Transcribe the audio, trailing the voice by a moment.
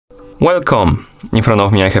Welcome! In front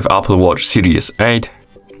of me I have Apple Watch Series 8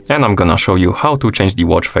 and I'm gonna show you how to change the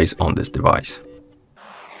watch face on this device.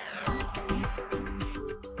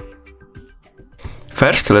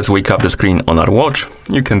 First, let's wake up the screen on our watch.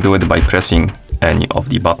 You can do it by pressing any of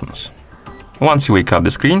the buttons. Once you wake up the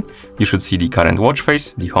screen, you should see the current watch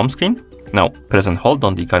face, the home screen. Now, press and hold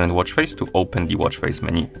on the current watch face to open the watch face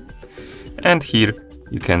menu. And here,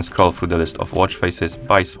 you can scroll through the list of watch faces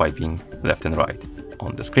by swiping left and right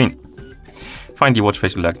on the screen. Find the watch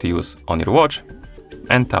face you'd like to use on your watch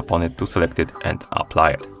and tap on it to select it and apply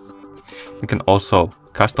it. You can also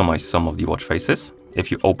customize some of the watch faces. If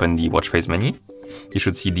you open the watch face menu, you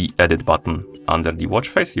should see the edit button under the watch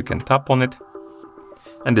face. You can tap on it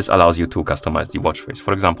and this allows you to customize the watch face.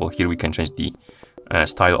 For example, here we can change the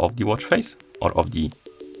style of the watch face or of the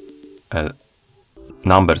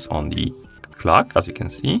numbers on the clock. As you can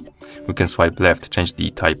see, we can swipe left, change the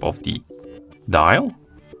type of the dial.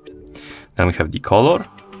 Then we have the color.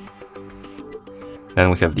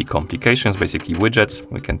 Then we have the complications, basically widgets.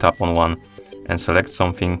 We can tap on one and select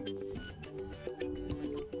something.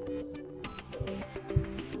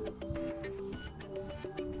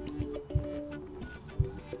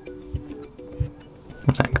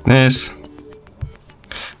 Like this.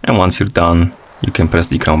 And once you're done, you can press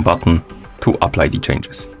the crown button to apply the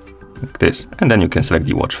changes. Like this. And then you can select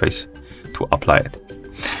the watch face to apply it.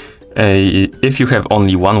 If you have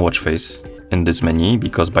only one watch face in this menu,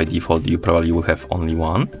 because by default you probably will have only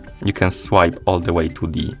one, you can swipe all the way to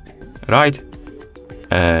the right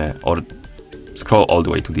or scroll all the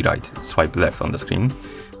way to the right, swipe left on the screen.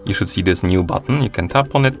 You should see this new button. You can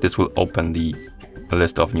tap on it. This will open the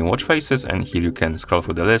list of new watch faces, and here you can scroll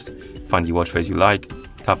through the list, find the watch face you like,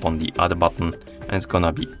 tap on the add button, and it's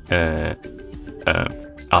gonna be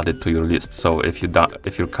added to your list. So if you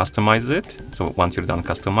customize it, so once you're done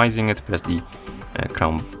customizing it, press the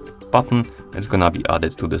crown button. It's gonna be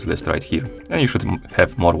added to this list right here, and you should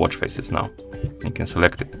have more watch faces now. You can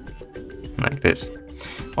select it like this.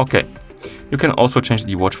 Okay, you can also change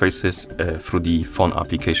the watch faces through the phone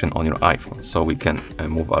application on your iPhone. So we can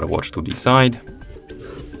move our watch to the side,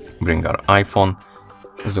 bring our iPhone,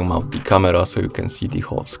 zoom out the camera so you can see the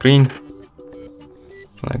whole screen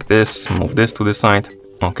like this, move this to the side.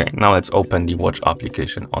 Okay, now let's open the watch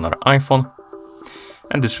application on our iPhone,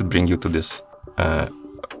 and this should bring you to this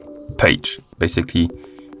page, basically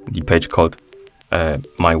the page called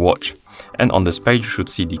My Watch. And on this page you should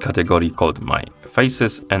see the category called My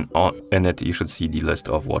Faces, and in it you should see the list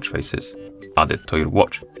of watch faces added to your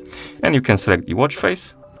watch. And you can select the watch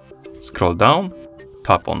face, scroll down,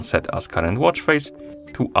 tap on Set as Current Watch Face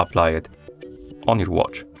to apply it on your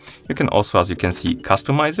watch. You can also, as you can see,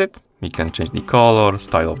 customize it. You can change the color,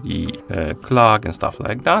 style of the clock and stuff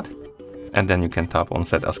like that. And then you can tap on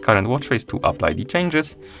Set as Current Watch Face to apply the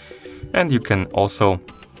changes. And you can also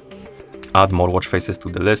add more watch faces to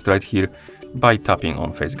the list right here by tapping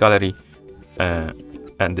on Face Gallery.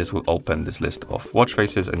 And this will open this list of watch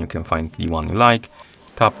faces, and you can find the one you like,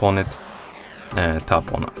 tap on it,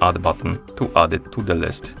 tap on Add button to add it to the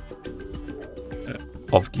list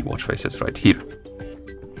of the watch faces right here.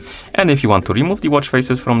 And if you want to remove the watch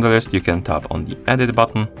faces from the list, you can tap on the Edit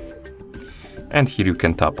button. And here you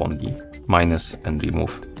can tap on the minus and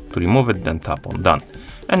remove. To remove it, then tap on Done.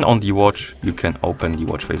 And on the watch, you can open the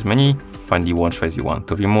watch face menu, find the watch face you want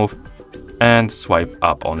to remove, and swipe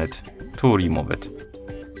up on it to remove it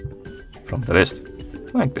from the list,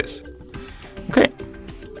 like this. Okay.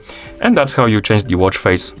 And that's how you change the watch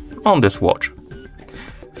face on this watch.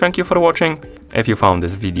 Thank you for watching. If you found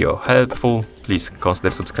this video helpful, please consider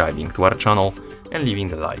subscribing to our channel and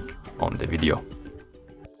leaving a like on the video.